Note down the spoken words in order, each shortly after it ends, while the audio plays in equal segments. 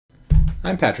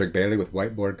I'm Patrick Bailey with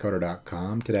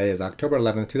whiteboardcoder.com. Today is October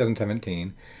 11th,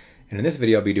 2017, and in this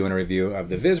video I'll be doing a review of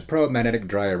the Vizpro Magnetic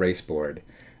Dry Erase Board.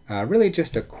 Really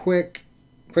just a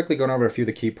quickly going over a few of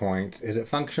the key points. Is it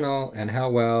functional, and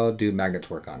how well do magnets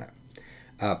work on it?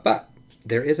 But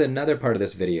there is another part of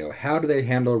this video. How do they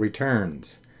handle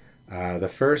returns?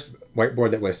 The first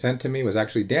whiteboard that was sent to me was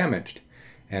actually damaged,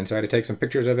 and so I had to take some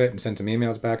pictures of it and send some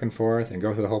emails back and forth and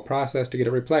go through the whole process to get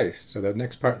it replaced. So the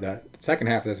next part, the second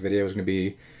half of this video is going to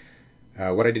be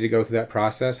what I did to go through that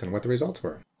process and what the results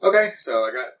were. Okay, so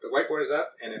I got the whiteboard is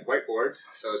up and it whiteboards.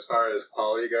 So as far as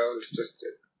quality goes,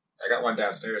 I got one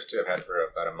downstairs too. I've had it for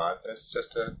about a month. It's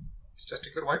just a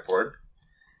good whiteboard.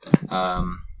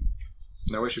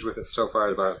 No issues with it so far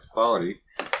about quality.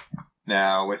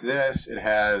 Now with this, it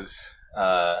has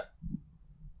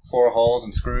 4 holes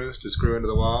and screws to screw into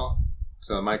the wall.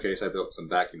 So in my case, I built some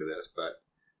backing to this, but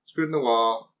screwed in the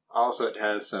wall. Also, it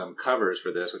has some covers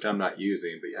for this, which I'm not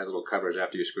using, but it has little covers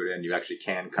after you screw it in. You actually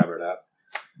can cover it up,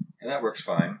 and that works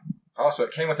fine. Also,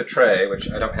 it came with a tray, which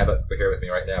I don't have it here with me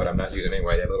right now, but I'm not using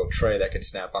anyway. They have a little tray that can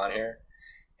snap on here,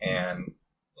 and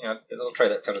you know, the little tray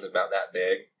that comes with about that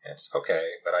big. It's okay,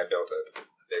 but I built a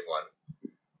big one.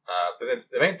 But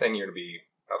the main thing you're going to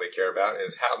probably care about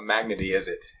is how magnety is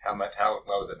it? How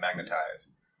well is it magnetized?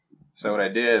 So what I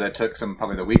did is I took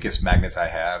probably the weakest magnets I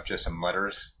have, just some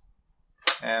letters,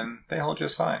 and they hold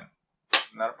just fine.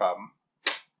 Not a problem.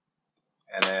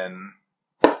 And then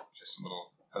just some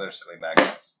little other silly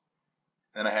magnets.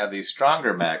 Then I have these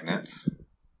stronger magnets,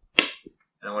 and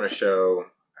I want to show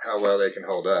how well they can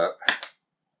hold up.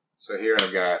 So here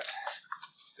I've got,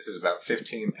 this is about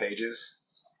 15 pages.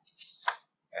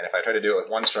 And if I try to do it with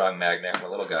one strong magnet and a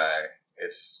little guy,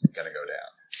 it's going to go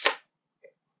down.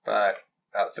 But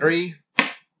about 3,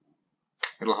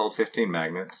 it'll hold 15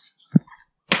 magnets.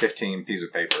 15 pieces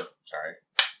of paper, sorry.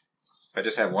 If I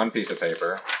just have one piece of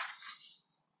paper,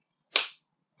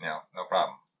 no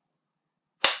problem.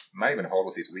 It might even hold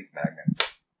with these weak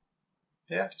magnets.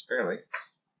 Yeah, just barely.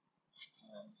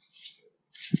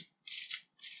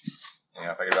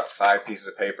 If I get about 5 pieces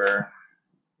of paper,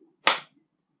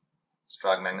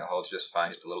 strong magnet holds just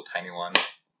fine, just a little tiny one.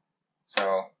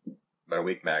 So, but a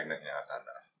weak magnet, it's not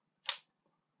enough.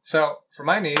 So, for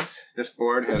my needs, this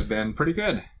board has been pretty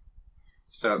good.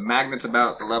 So, magnet's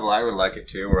about the level I would like it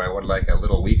to, where I would like a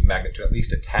little weak magnet to at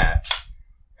least attach.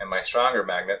 And my stronger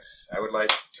magnets, I would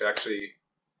like to actually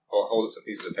hold up some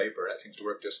pieces of paper. That seems to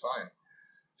work just fine.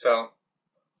 So,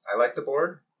 I like the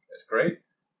board. It's great.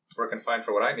 It's working fine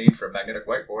for what I need for a magnetic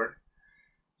whiteboard.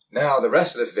 Now, the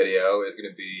rest of this video is going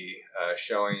to be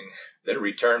showing the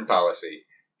return policy,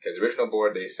 because the original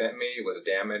board they sent me was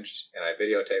damaged, and I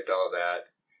videotaped all of that,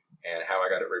 and how I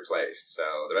got it replaced. So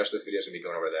the rest of this video is going to be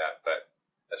going over that. But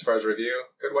as far as review,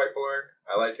 good whiteboard.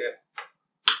 I like it.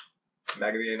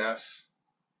 Magnety enough.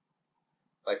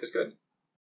 Life is good.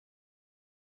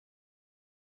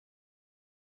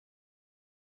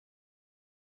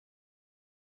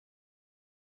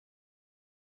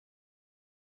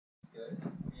 Good.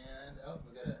 And,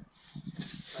 we got a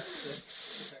plastic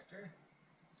protector.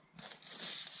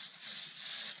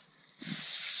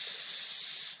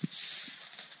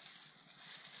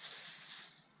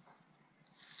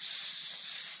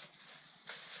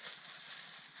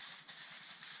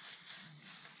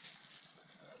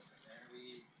 There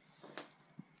we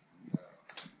go.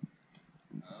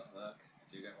 Oh, look,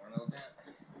 I do got one little dent.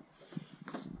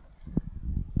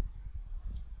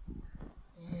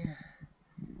 Yeah.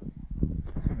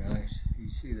 You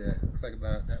see that, looks like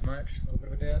about that much, a little bit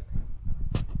of a dent.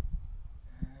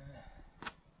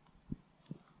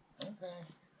 Okay,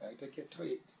 I did get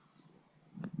tweaked.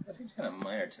 That seems kind of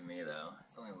minor to me though,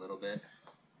 it's only a little bit.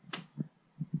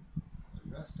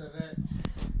 The rest of it.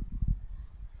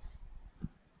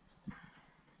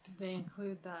 Did they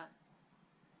include that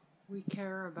we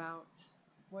care about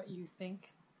what you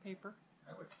think paper?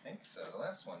 I would think so, the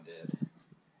last one did.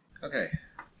 Okay,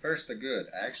 first the good.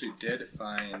 I actually did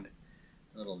find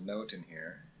little note in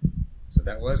here. So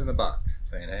that was in the box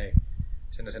saying, hey,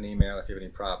 send us an email if you have any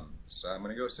problems. So I'm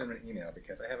going to go send an email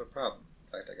because I have a problem.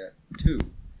 In fact, I got 2.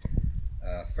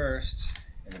 First,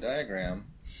 in the diagram,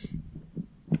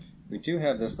 we do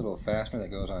have this little fastener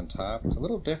that goes on top. It's a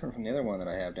little different from the other one that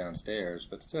I have downstairs,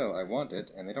 but still, I want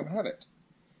it, and they don't have it.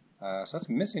 So that's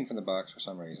missing from the box for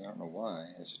some reason. I don't know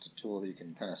why. It's just a tool that you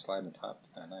can kind of slide in the top.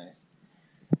 It's kind of nice.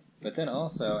 But then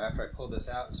also, after I pulled this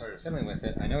out and started fiddling with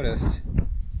it, I noticed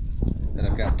that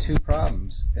I've got 2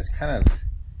 problems. It's kind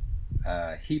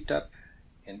of heaped up,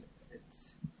 and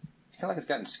it's kind of like it's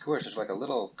gotten squished. There's like a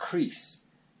little crease.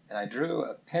 And I drew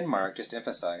a pin mark just to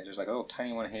emphasize. There's like a little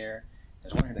tiny one here.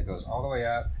 There's one here that goes all the way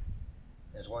up,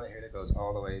 there's one here that goes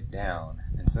all the way down.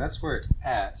 And so that's where it's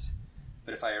at.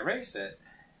 But if I erase it,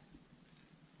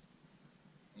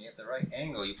 and you have the right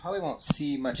angle, you probably won't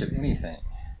see much of anything.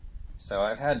 So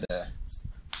I've had to,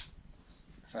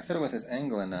 if I fiddle with this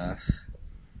angle enough,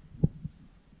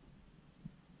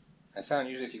 I found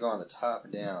usually if you go on the top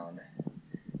down,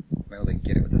 I'm able to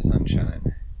get it with the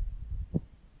sunshine.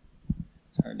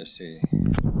 It's hard to see.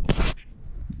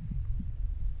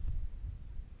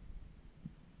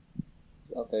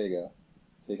 Oh, there you go.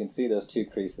 So you can see those two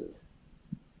creases.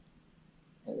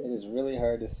 It is really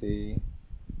hard to see,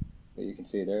 but you can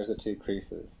see there's the two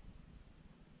creases.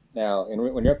 Now,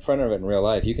 when you're up front of it in real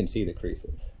life, you can see the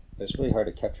creases. But it's really hard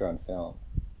to capture on film.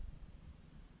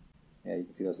 Yeah, you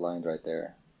can see those lines right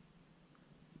there.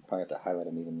 Probably have to highlight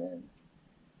them even then.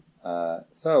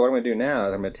 So what I'm going to do now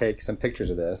is I'm going to take some pictures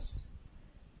of this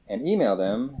and email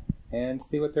them and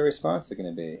see what their response is going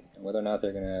to be, and whether or not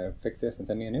they're going to fix this and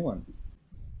send me a new one.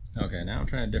 Okay, now I'm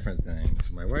trying a different thing.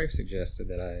 So my wife suggested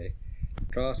that I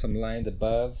draw some lines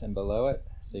above and below it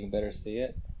so you can better see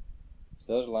it.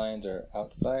 So those lines are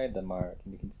outside the mark,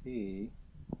 and you can see,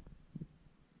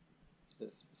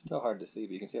 it's still hard to see,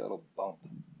 but you can see a little bump.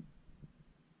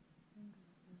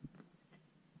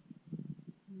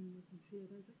 You can see it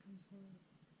as it comes forward.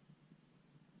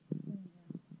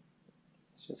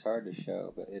 It's just hard to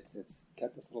show, but it's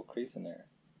got this little crease in there.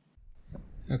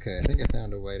 Okay, I think I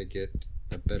found a way to get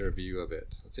a better view of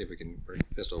it. Let's see if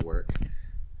this will work.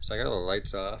 So I got all the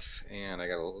lights off, and I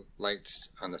got a lights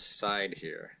on the side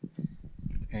here.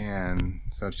 And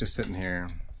so it's just sitting here.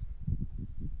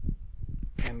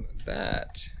 And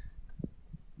that,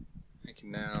 I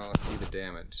can now see the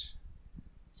damage.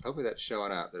 So hopefully that's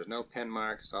showing up. There's no pen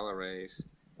marks, it's all erased.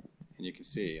 And you can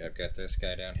see, I've got this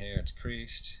guy down here, it's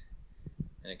creased.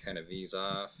 And it kind of V's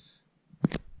off.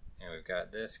 And we've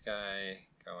got this guy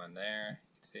going there,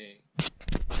 you can see.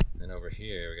 And then over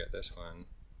here, we got this one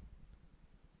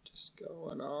just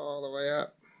going all the way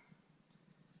up.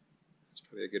 That's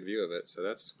probably a good view of it, so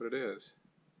that's what it is.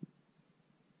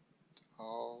 It's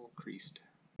all creased.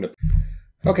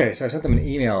 Okay, so I sent them an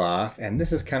email off, and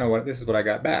this is what I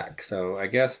got back. So I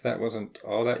guess that wasn't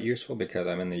all that useful because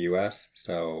I'm in the U.S.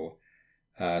 So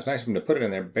it's nice of them to put it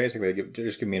in there. Basically,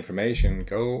 just give me information.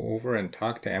 Go over and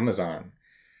talk to Amazon.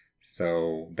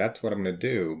 So that's what I'm going to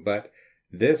do. But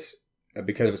this,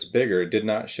 because it's bigger, it did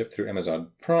not ship through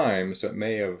Amazon Prime. So it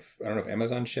may have, I don't know if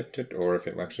Amazon shipped it or if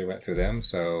it actually went through them.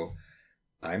 So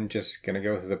I'm just going to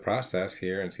go through the process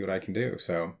here and see what I can do.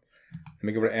 So let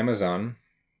me go over to Amazon.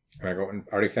 I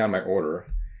already found my order,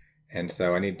 and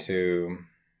so I need to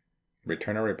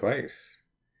return or replace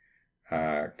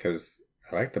because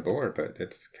I like the board, but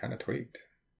it's kind of tweaked.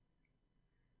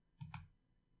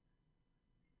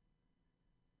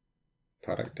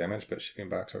 Product damage, but shipping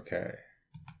box okay.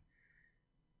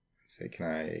 Let's see, can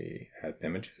I add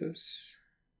images?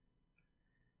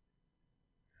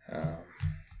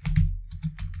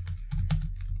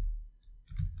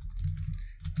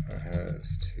 It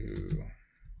has two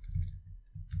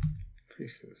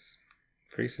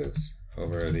creases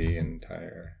over the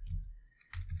entire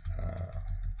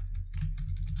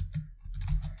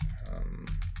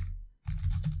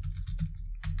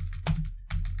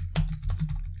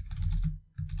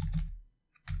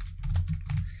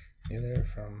either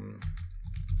from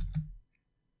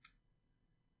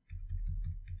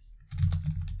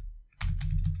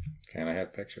can I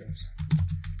have pictures?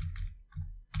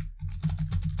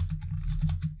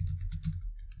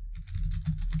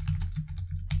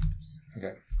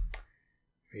 Okay.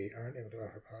 We aren't able to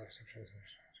offer policy exceptions.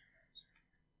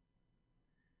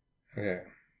 Okay.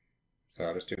 So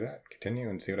I'll just do that. Continue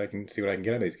and see what I can get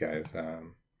out of these guys.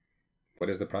 What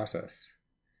is the process?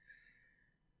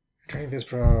 Returning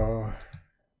VIZ-PRO.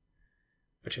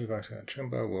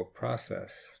 Trumba will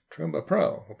process. Trumba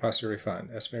Pro will process your refund.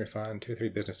 Estimated refund 2 to 3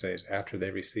 business days after they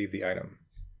receive the item.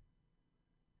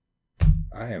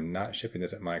 I am not shipping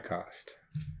this at my cost.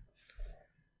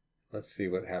 Let's see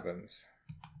what happens.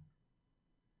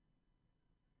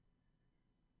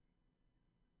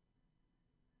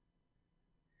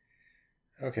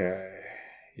 Okay.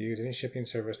 Use any shipping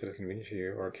service that is convenient to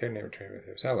you or can return with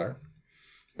your seller.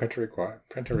 Printer required.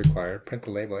 Print the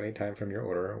label anytime from your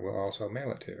order. We'll also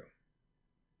mail it to you.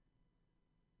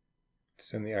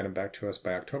 Send the item back to us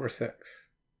by October 6th.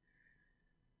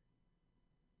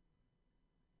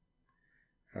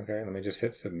 Okay, let me just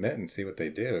hit submit and see what they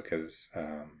do, because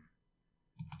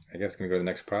I guess I'm going to go to the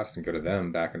next process and go to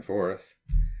them back and forth.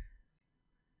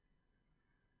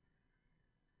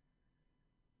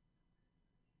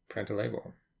 Print a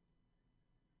label.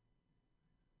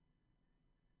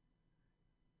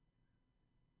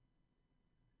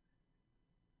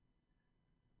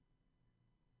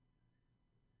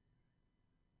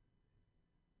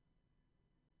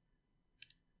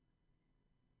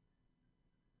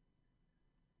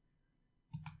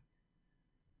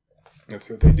 Let's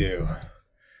see what they do.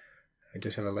 I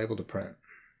just have a label to print.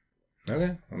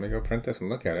 Okay, let me go print this and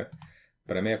look at it.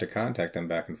 But I may have to contact them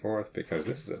back and forth because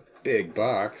this is a big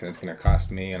box and it's going to cost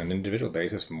me on an individual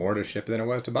basis more to ship than it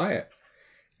was to buy it.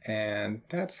 And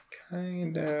that's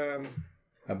kind of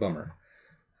a bummer.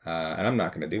 And I'm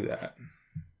not going to do that.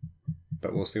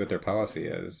 But we'll see what their policy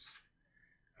is,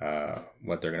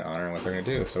 what they're going to honor and what they're going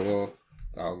to do. So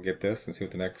I'll get this and see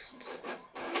what the next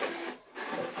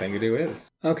thing to do is.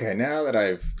 Okay, now that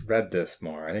I've read this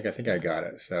more, I think I got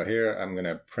it. So here I'm going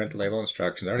to print the label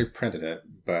instructions. I already printed it,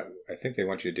 but I think they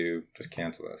want you to do, just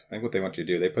cancel this. I think what they want you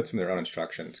to do, they put some of their own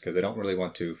instructions because they don't really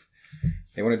want to,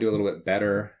 they want to do a little bit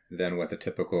better than what the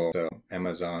typical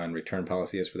Amazon return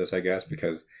policy is for this, I guess,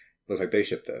 because it looks like they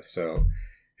shipped this. So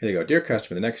here you go. Dear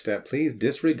customer, the next step, please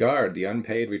disregard the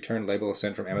unpaid return label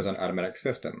sent from Amazon Automatic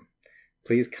System.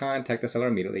 Please contact the seller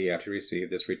immediately after you receive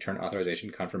this return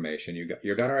authorization confirmation.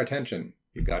 You got our attention.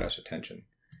 You got us attention.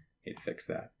 Need to fix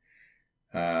that.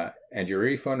 And your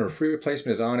refund or free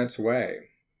replacement is on its way.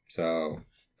 So,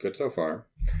 good so far.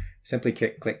 Simply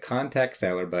click Contact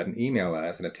Seller button, email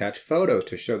us, and attach photos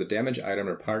to show the damaged item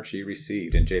or parts you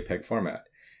received in JPEG format.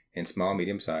 In small,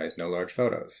 medium size, no large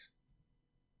photos.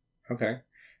 Okay.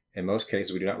 In most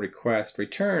cases, we do not request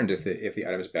returns if the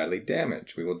item is badly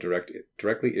damaged. We will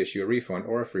directly issue a refund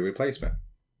or a free replacement.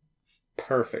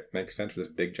 Perfect. Makes sense for this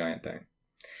big giant thing.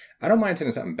 I don't mind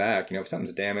sending something back. If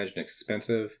something's damaged and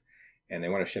expensive and they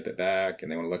want to ship it back and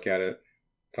they want to look at it,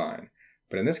 fine.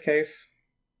 But in this case,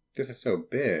 this is so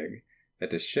big that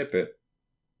to ship it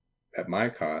at my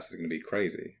cost is going to be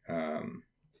crazy. I'm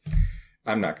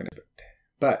not going to do it.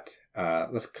 But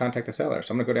let's contact the seller.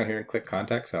 So I'm going to go down here and click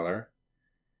Contact Seller.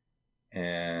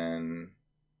 And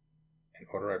an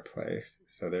order I placed.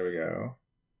 So there we go.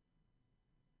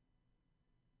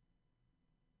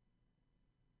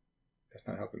 That's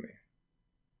not helping me.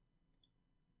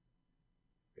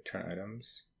 Return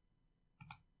items.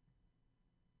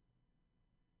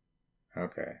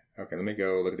 Okay, let me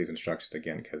go look at these instructions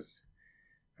again because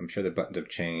I'm sure the buttons have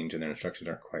changed and their instructions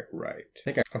aren't quite right.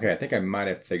 I think I might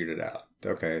have figured it out.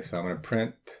 Okay, so I'm going to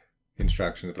print the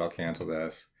instructions, but I'll cancel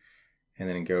this. And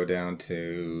then go down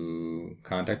to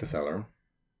contact the seller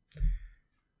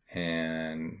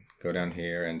and go down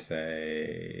here and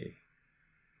say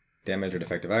damaged or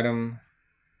defective item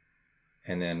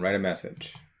and then write a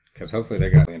message because hopefully they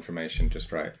got the information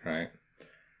just right?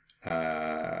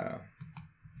 The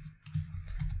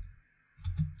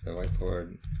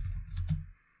whiteboard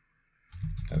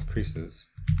has creases.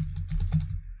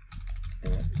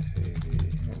 And let's see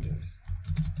the images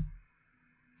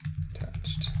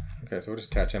attached. Okay, so we'll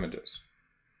just attach images.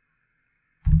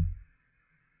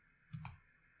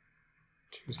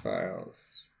 Choose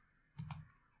files.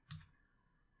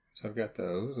 So I've got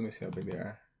those. Let me see how big they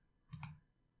are.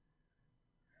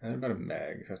 And about a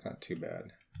meg, so that's not too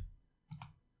bad.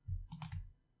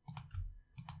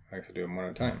 I guess I'll do them one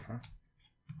at a time, huh?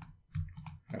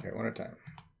 Okay, one at a time.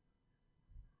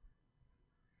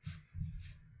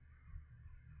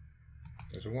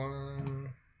 There's one.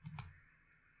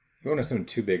 You don't want to send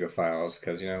too big of files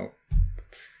because,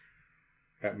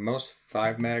 at most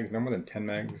 5 megs, no more than 10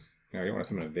 megs. You don't want to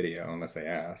send them a video unless they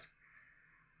ask.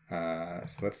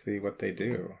 So let's see what they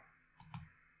do.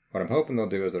 What I'm hoping they'll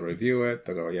do is they'll review it.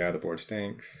 They'll go, yeah, the board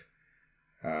stinks.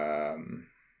 And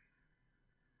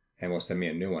will send me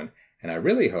a new one. And I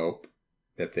really hope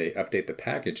that they update the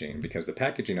packaging because the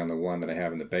packaging on the one that I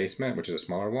have in the basement, which is a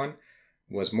smaller one,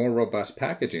 was more robust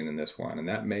packaging than this one. And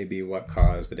that may be what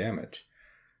caused the damage.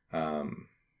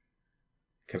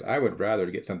 Because I would rather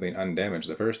get something undamaged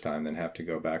the first time than have to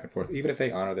go back and forth. Even if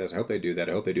they honor this, I hope they do that.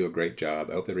 I hope they do a great job.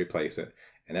 I hope they replace it.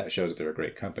 And that shows that they're a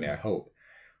great company, I hope.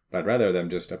 But I'd rather them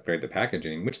just upgrade the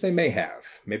packaging, which they may have.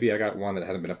 Maybe I got one that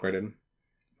hasn't been upgraded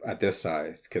at this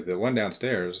size. Because the one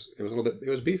downstairs, it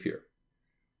was beefier.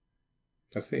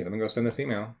 Let's see. Let me go send this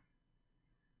email.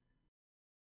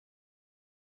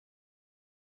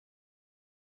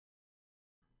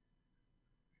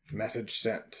 Message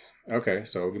sent. Okay,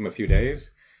 so give them a few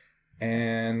days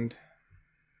and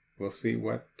we'll see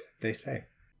what they say.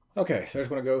 Okay, so I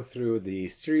just want to go through the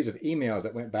series of emails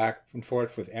that went back and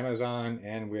forth with Amazon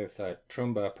and with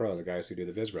Trumba Pro, the guys who do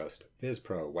the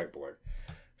VIZ-PRO whiteboard.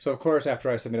 So of course, after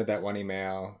I submitted that one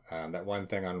email, that one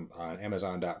thing on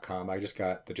Amazon.com, I just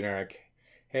got the generic,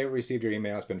 hey, we received your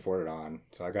email, it's been forwarded on.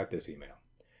 So I got this email.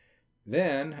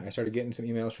 Then I started getting some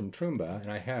emails from Trumba,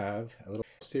 and I have a little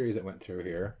series that went through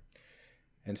here.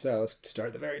 And so let's start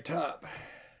at the very top.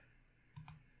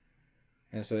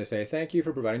 And so they say, thank you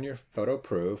for providing your photo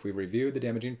proof. We reviewed the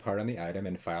damaging part on the item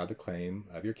and filed the claim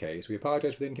of your case. We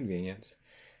apologize for the inconvenience.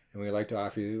 and we'd like to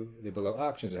offer you the below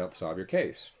options to help solve your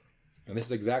case. And this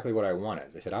is exactly what I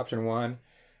wanted. They said option 1,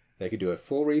 they could do a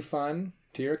full refund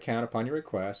to your account upon your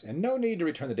request, and no need to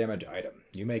return the damaged item.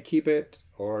 You may keep it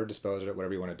or dispose of it,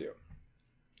 whatever you want to do.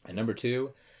 And number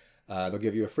 2, they'll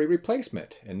give you a free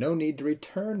replacement, and no need to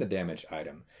return the damaged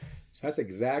item. So that's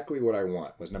exactly what I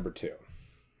want, was number 2.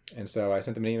 And so I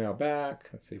sent them an email back.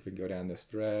 Let's see if we can go down this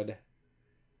thread.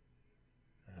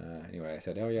 Anyway, I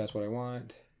said, oh yeah, that's what I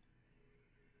want.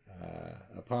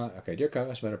 Dear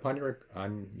customer,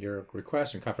 upon your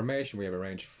request and confirmation, we have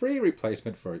arranged free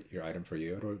replacement for your item for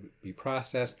you. It will be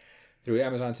processed through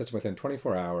Amazon system within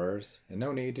 24 hours, and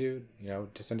no need to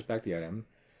send us back the item.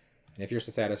 And if you're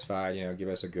satisfied, give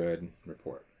us a good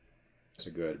report. It's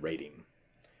a good rating.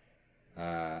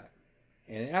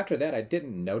 And after that, I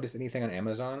didn't notice anything on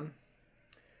Amazon.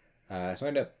 So I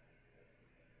ended up,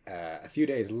 a few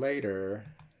days later,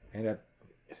 I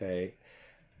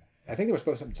think there was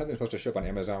something supposed to show up on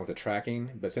Amazon with the tracking,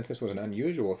 but since this was an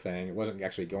unusual thing, it wasn't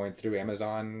actually going through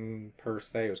Amazon per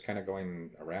se. It was kind of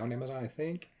going around Amazon, I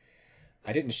think.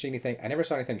 I didn't see anything. I never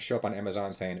saw anything show up on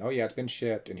Amazon saying, oh yeah, it's been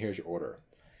shipped and here's your order.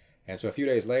 And so a few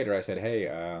days later, I said, hey,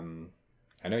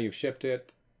 I know you've shipped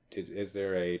it. Is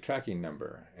there a tracking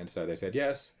number? And so they said,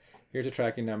 yes, here's a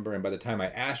tracking number. And by the time I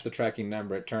asked the tracking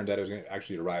number, it turns out it was going to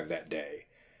actually arrive that day.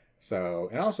 So,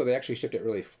 and also they actually shipped it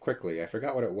really quickly. I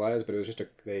forgot what it was, but it was just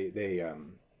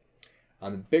on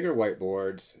the bigger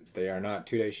whiteboards, they are not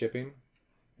 2-day shipping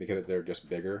because they're just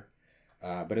bigger.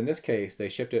 But in this case, they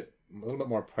shipped it a little bit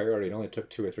more priority. It only took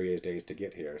 2 or 3 days to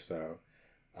get here. So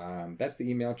that's the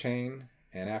email chain.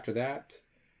 And after that,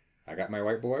 I got my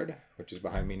whiteboard, which is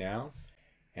behind me now.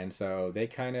 And so they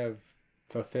kind of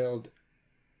fulfilled,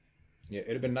 it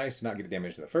would have been nice to not get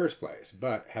damaged in the first place,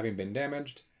 but having been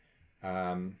damaged,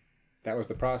 that was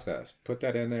the process. Put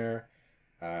that in there,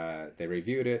 they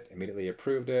reviewed it, immediately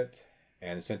approved it,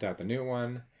 and sent out the new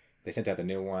one. They sent out the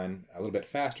new one a little bit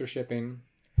faster shipping,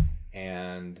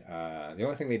 and the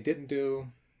only thing they didn't do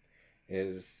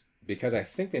is, because I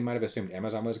think they might have assumed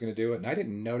Amazon was going to do it, and I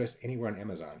didn't notice anywhere on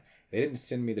Amazon, they didn't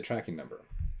send me the tracking number.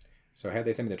 So had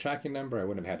they sent me the tracking number, I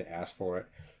wouldn't have had to ask for it.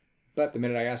 But the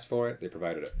minute I asked for it, they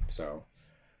provided it. So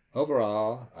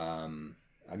overall, I'll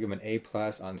give them an A+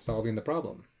 on solving the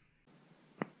problem.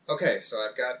 Okay, so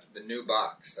I've got the new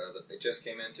box. So they just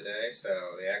came in today,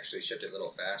 so they actually shipped it a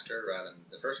little faster rather than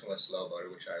the first one was slow butter,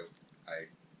 which I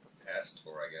asked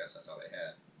for, I guess. That's all they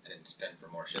had. I didn't spend for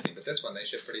more shipping, but this one they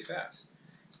shipped pretty fast.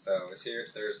 So it's here,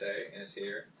 it's Thursday, and it's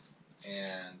here.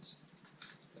 And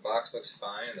the box looks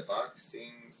fine, and the box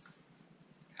seems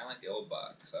kind of like the old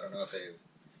box. I don't know if they've...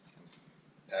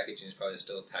 Packaging is probably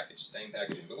still same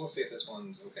packaging, but we'll see if this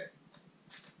one's okay.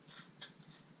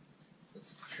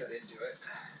 Let's cut into it.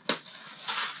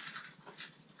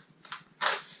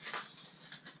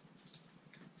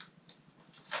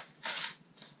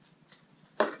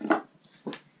 And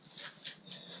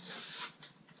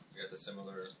we got the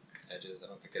similar edges. I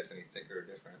don't think that's any thicker or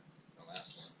different than the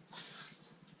last one.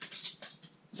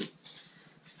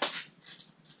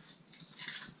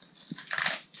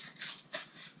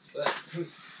 But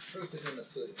proof is in the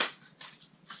pudding.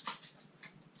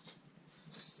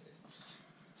 Let's see.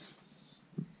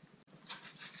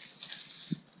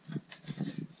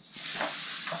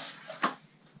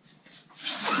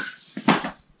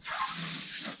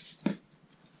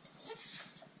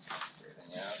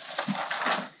 Everything out.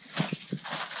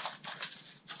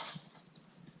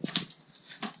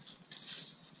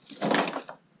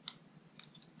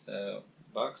 So, the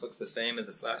box looks the same as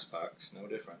this last box, no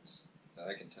difference.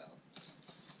 I can tell.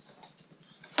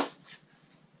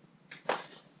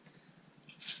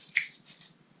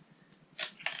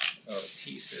 Oh, the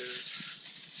pieces.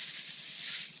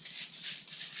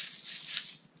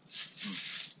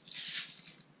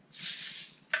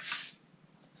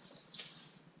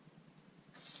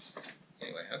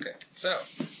 Anyway, okay. So,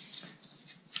 let's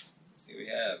see what we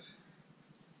have.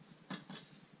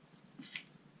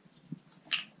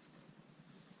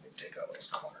 Let me take all those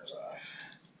corners off.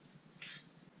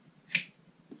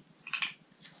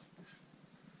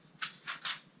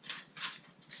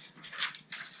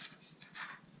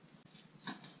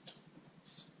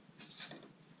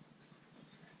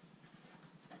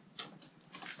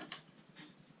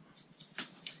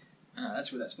 That's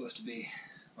where that's supposed to be.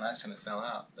 Last time it fell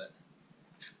out, but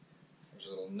there's a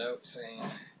little note saying,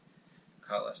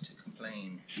 call us to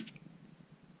complain.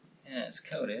 Yeah, it's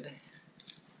coated.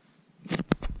 Put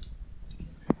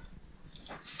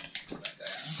that down.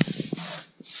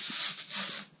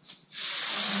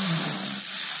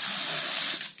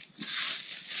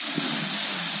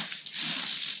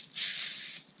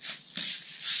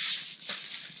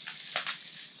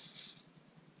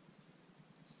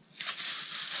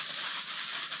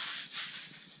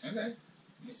 Okay, let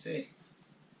me see.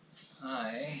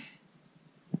 I'm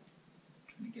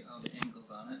trying to get all the angles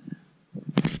on it.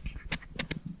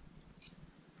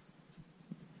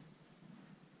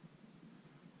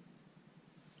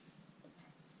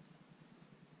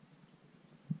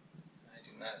 I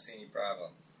do not see any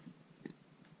problems. Have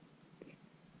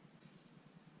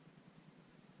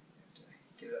to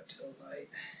get it up to the light.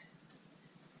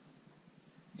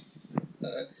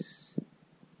 Looks.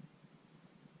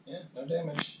 Yeah, no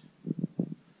damage.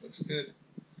 Looks good.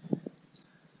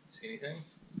 See anything?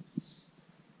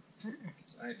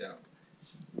 I don't.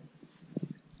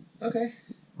 Okay.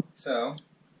 So,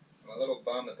 I'm a little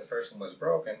bummed that the first one was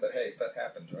broken, but hey, stuff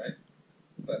happens, right?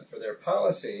 But for their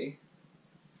policy,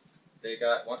 they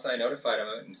got, once I notified them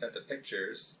and sent the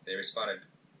pictures, they responded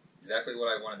exactly what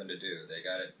I wanted them to do. They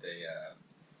got it, they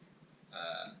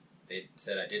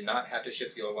said I did not have to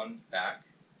ship the old one back.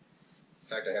 In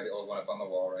fact, I have the old one up on the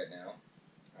wall right now.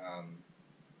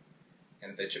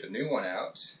 And they ship a new one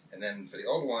out, and then for the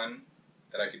old one,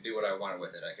 that I could do what I wanted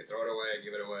with it. I could throw it away,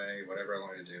 give it away, whatever I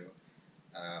wanted to do.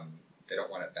 They don't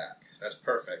want it back. So that's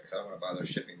perfect, because I don't want to bother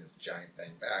shipping this giant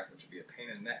thing back, which would be a pain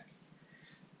in the neck.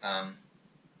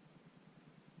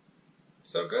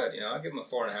 So good, I'll give them a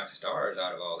 4.5 stars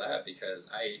out of all that, because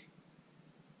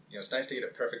it's nice to get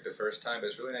it perfect the first time, but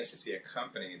it's really nice to see a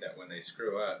company that when they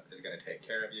screw up is going to take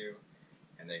care of you,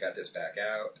 and they got this back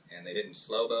out, and they didn't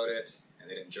slow boat it, and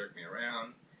they didn't jerk me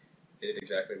around. They did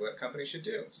exactly what companies should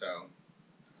do, so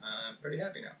I'm pretty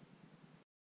happy now.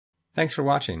 Thanks for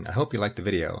watching. I hope you liked the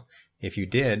video. If you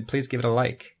did, please give it a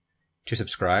like. To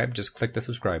subscribe, just click the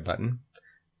subscribe button.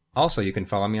 Also, you can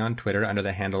follow me on Twitter under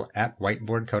the handle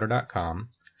 @whiteboardcoder.com.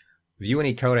 View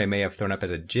any code I may have thrown up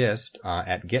as a gist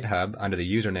at GitHub under the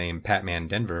username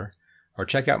PatmanDenver, or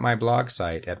check out my blog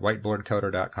site at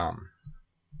whiteboardcoder.com.